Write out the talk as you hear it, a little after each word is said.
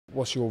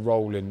What's your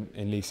role in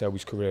Lee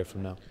Selby's career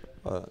from now?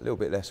 A little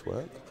bit less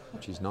work,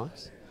 which is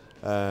nice.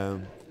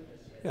 There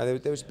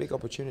was a big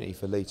opportunity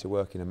for Lee to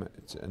work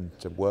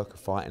a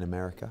fight in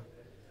America,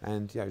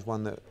 and it was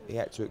one that he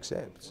had to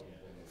accept.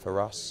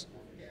 For us,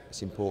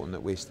 it's important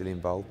that we're still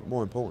involved, but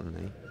more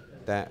importantly,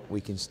 that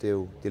we can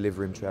still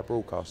deliver him to our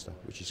broadcaster,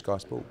 which is Sky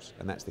Sports,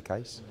 and that's the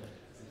case.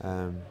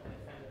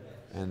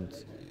 And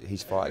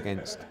his fight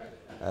against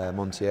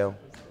Montiel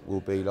will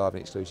be live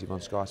and exclusive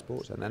on Sky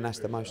Sports, and that's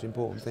the most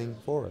important thing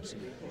for us.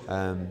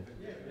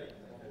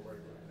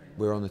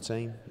 We're on the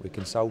team, we're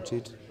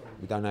consulted,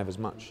 we don't have as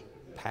much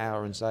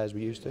power and say as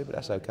we used to, but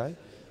that's okay,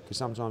 because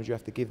sometimes you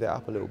have to give that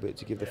up a little bit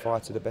to give the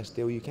fighter the best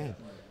deal you can.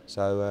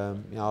 So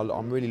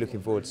I'm really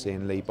looking forward to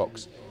seeing Lee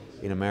box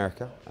in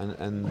America,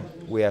 and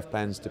we have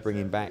plans to bring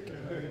him back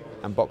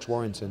and box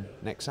Warrington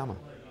next summer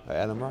at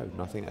Ellen Road,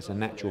 and I think that's a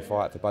natural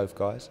fight for both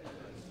guys.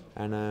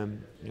 And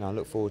I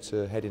look forward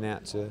to heading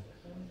out to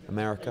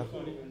America,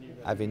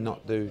 having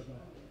not doing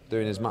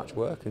as much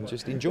work and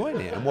just enjoying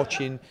it and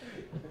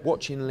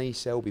watching Lee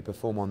Selby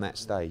perform on that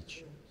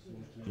stage.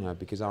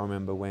 Because I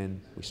remember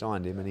when we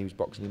signed him and he was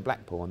boxing in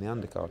Blackpool on the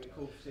undercard.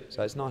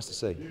 So it's nice to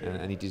see,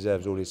 and he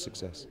deserves all his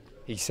success.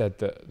 He said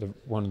that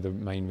one of the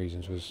main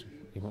reasons was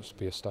he wants to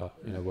be a star,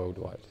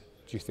 worldwide.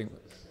 Do you think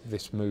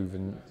this move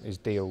and his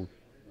deal,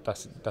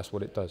 that's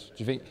what it does? Do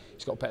you think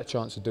he's got a better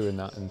chance of doing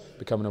that and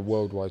becoming a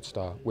worldwide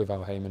star with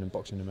Al Haymon and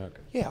boxing in America?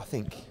 Yeah, I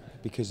think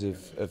because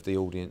of the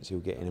audience he'll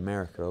get in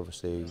America,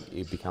 obviously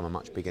he'd become a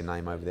much bigger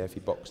name over there. If he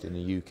boxed in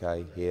the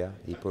UK here,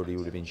 he probably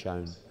would have been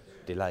shown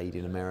delayed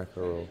in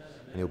America,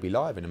 and he'll be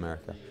live in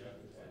America.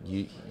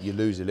 You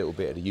lose a little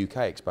bit of the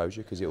UK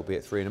exposure because it'll be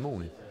at 3 in the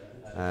morning.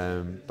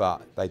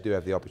 But they do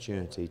have the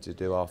opportunity to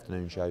do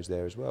afternoon shows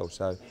there as well.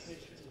 So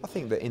I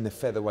think that in the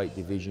featherweight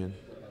division,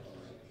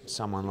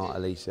 someone like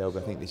Lee Selby,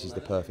 I think this is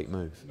the perfect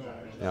move.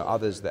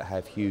 Others that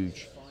have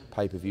huge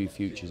pay-per-view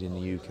futures in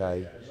the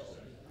UK,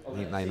 I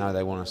think they know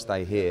they want to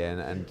stay here,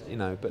 and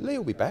but Lee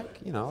will be back.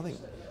 I think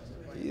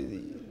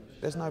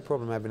there's no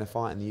problem having a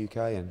fight in the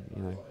UK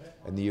and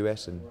in the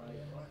US, and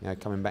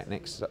coming back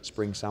next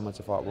spring, summer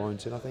to fight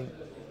Warrington. I think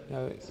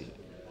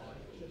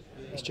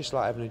it's just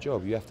like having a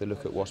job. You have to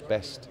look at what's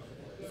best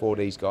for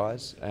these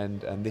guys,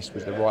 and this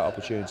was the right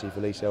opportunity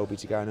for Lee Selby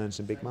to go and earn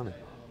some big money.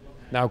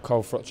 Now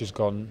Carl Froch is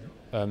gone,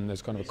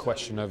 there's kind of a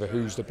question over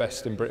who's the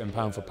best in Britain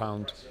pound for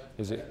pound.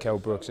 Is it Kell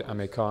Brook, is it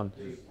Amir Khan?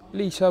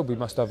 Lee Selby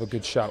must have a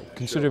good shout,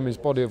 considering his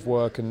body of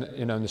work and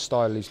and the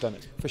style he's done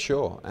it. For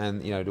sure,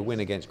 and the win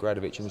against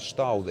Gradovic and the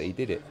style that he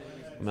did it.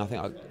 I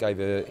think I gave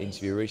an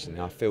interview recently.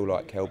 I feel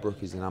like Kell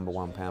Brook is the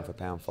 #1 pound for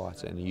pound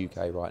fighter in the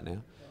UK right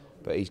now,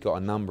 but he's got a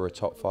number of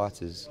top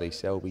fighters: Lee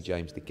Selby,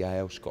 James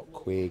DeGale, Scott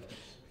Quigg,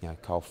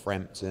 Carl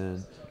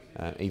Frampton,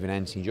 even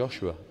Anthony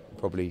Joshua.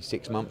 Probably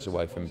 6 months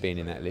away from being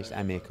in that list.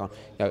 Amir Khan,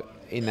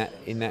 in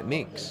that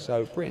mix.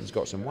 So Britain's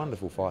got some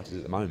wonderful fighters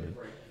at the moment,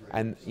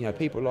 and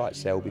people like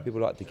Selby, people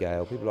like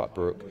DeGale, people like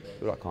Brook,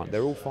 people like Khan.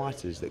 They're all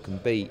fighters that can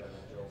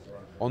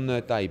on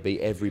their day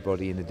beat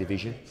everybody in the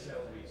division,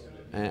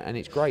 and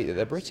it's great that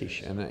they're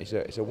British, and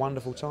it's a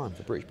wonderful time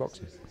for British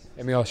boxing.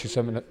 Let me ask you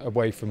something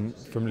away from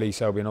Lee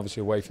Selby and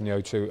obviously away from the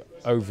O2.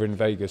 Over in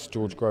Vegas,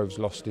 George Groves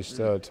lost his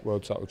 3rd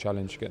world title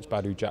challenge against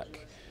Badu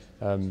Jack.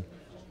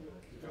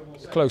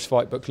 Close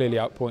fight, but clearly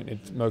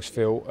outpointed, most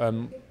feel.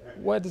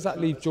 Where does that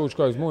leave George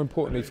Groves? More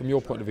importantly, from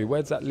your point of view,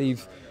 where does that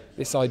leave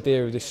this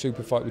idea of this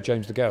super fight with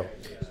James DeGale?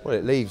 Well,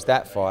 it leaves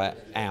that fight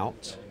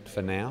out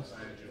for now.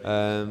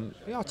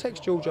 I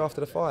text George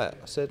after the fight.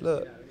 I said,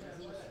 look,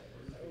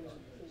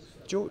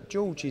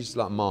 George is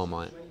like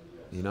Marmite,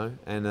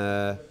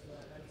 and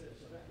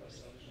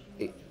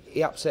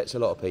he upsets a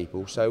lot of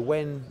people. So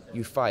when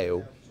you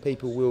fail,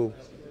 people will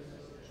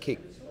kick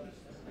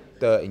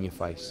dirt in your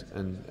face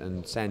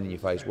and sand in your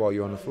face while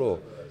you're on the floor.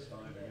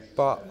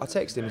 But I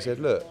texted him and said,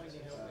 look,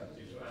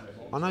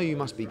 I know you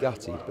must be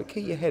gutted, but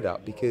keep your head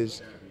up,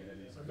 because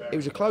it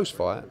was a close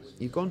fight.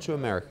 You've gone to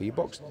America, you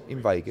boxed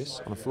in Vegas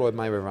on a Floyd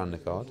Mayweather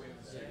undercard.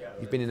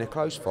 You've been in a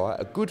close fight,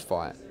 a good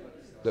fight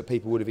that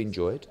people would have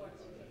enjoyed.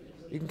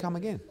 You can come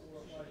again.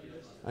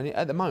 And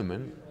at the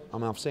moment,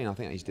 I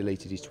think he's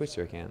deleted his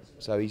Twitter account,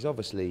 so he's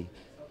obviously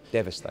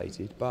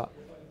devastated, but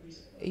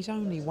he's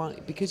only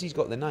one, because he's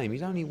got the name,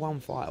 he's only 1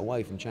 fight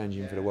away from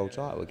challenging for the world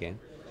title again.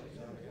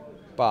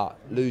 But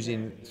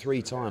losing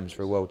 3 times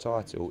for a world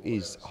title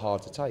is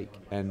hard to take,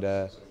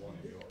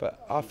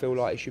 but I feel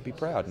like he should be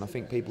proud, and I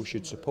think people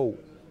should support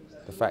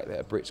the fact that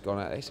a Brit's gone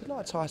out there. It's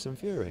like Tyson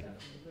Fury.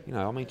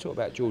 Talk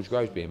about George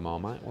Groves being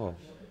Marmite. Well,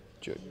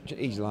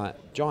 he's like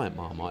giant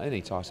Marmite, isn't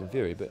he, Tyson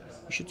Fury? But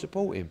you should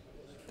support him.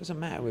 Doesn't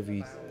matter whether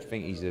you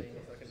think he's a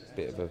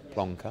bit of a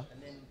plonker.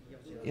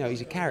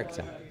 He's a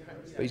character.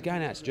 But he's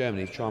going out to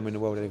Germany to try and win the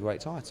world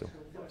heavyweight title.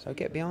 So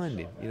get behind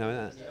him,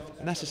 and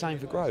that's the same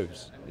for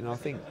Groves. I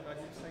think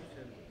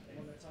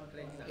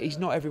he's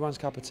not everyone's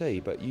cup of tea,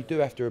 but you do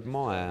have to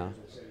admire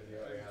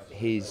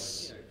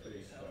his,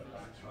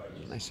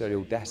 not necessarily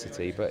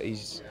audacity, but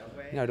his,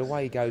 the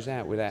way he goes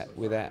out with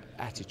that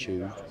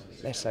attitude,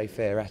 let's say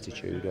fair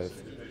attitude of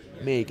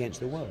me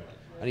against the world.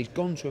 And he's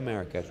gone to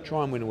America to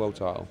try and win a world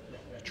title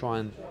try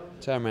and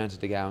turn around to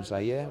DeGale and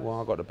say, yeah,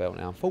 well, I got the belt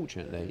now.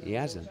 Unfortunately, he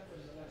hasn't.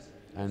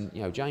 And,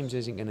 you know, James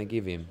isn't going to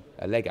give him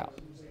a leg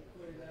up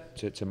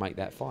to make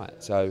that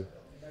fight. So,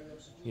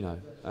 you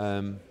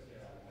know,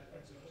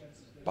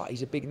 but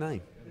he's a big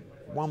name.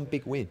 One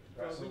big win.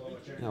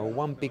 You know,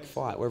 one big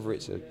fight, whether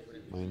it's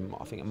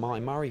I think a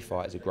Martin Murray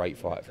fight is a great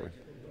fight for him.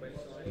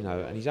 You know,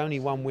 and he's only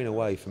one win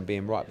away from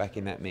being right back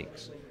in that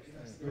mix.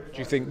 Do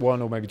you think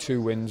 1 or maybe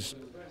 2 wins?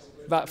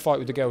 That fight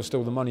with DeGale is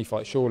still the money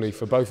fight, surely,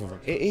 for both of them.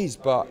 It is,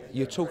 but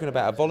you're talking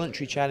about a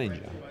voluntary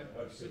challenger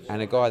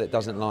and a guy that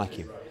doesn't like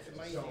him.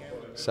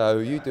 So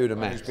you do the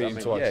maths. He's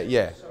beaten twice.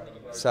 Yeah.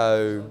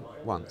 So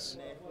once.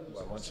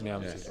 Well, once in the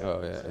amateurs. Yeah.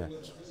 Oh yeah.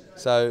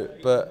 So,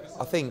 but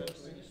I think,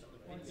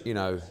 you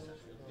know,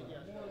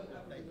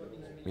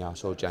 I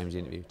saw James'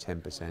 interview,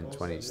 10%,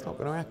 20%. It's not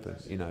going to happen,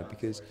 you know,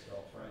 because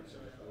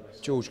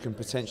George can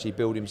potentially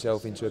build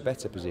himself into a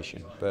better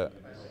position. But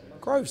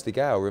Groves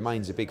DeGale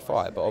remains a big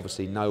fight, but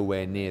obviously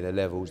nowhere near the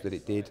levels that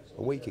it did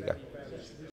a week ago.